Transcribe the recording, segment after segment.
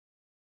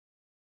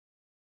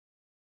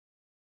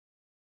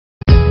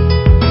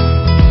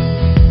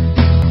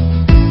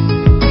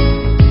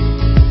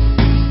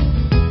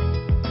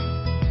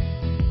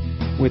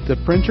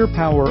the printer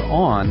power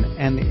on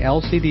and the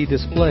LCD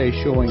display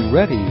showing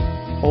ready,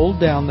 hold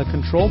down the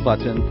control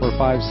button for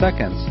 5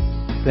 seconds,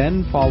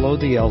 then follow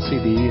the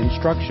LCD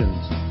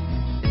instructions.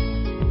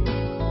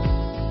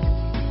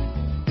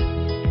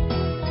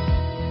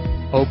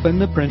 Open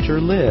the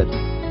printer lid,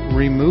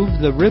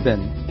 remove the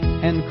ribbon,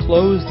 and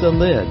close the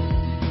lid.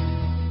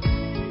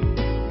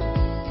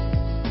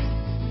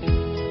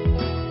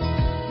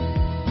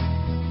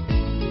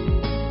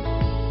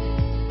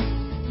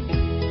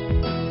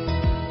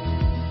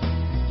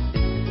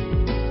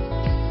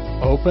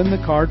 Open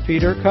the card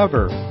feeder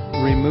cover,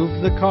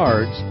 remove the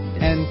cards,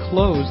 and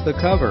close the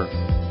cover.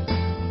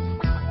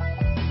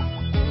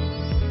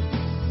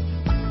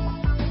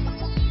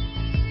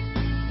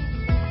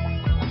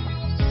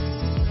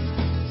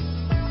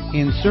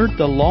 Insert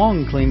the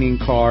long cleaning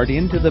card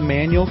into the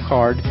manual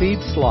card feed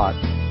slot.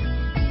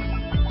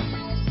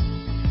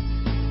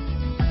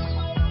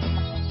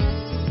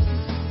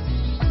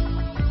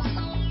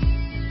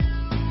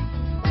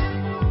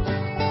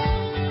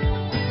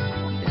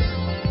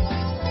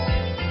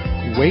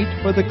 Wait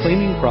for the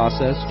cleaning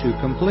process to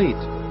complete.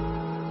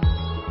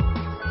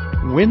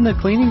 When the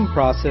cleaning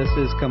process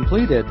is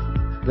completed,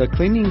 the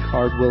cleaning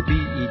card will be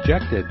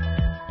ejected.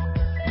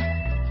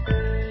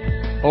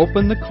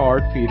 Open the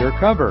card feeder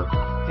cover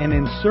and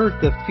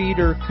insert the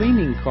feeder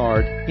cleaning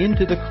card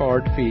into the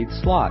card feed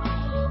slot.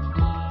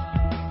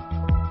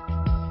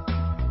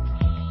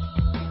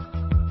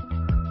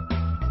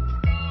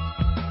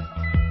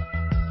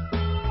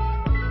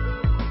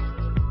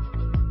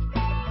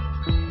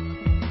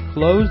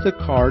 Close the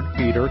card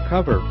feeder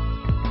cover.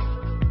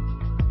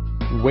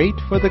 Wait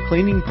for the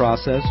cleaning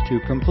process to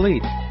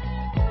complete.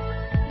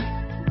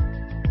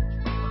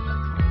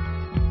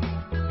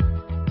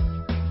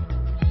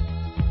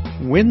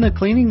 When the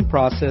cleaning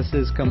process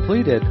is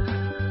completed,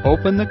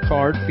 open the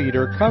card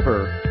feeder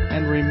cover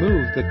and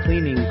remove the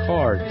cleaning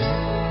cards.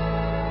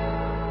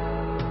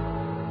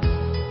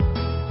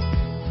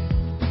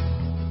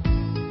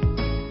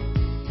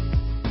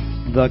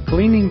 The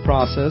cleaning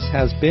process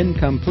has been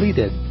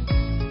completed.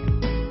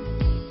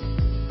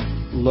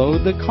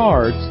 Load the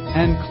cards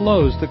and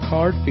close the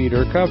card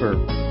feeder cover.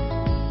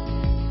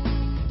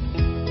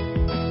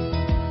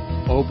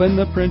 Open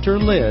the printer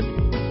lid,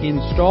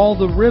 install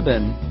the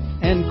ribbon,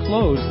 and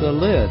close the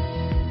lid.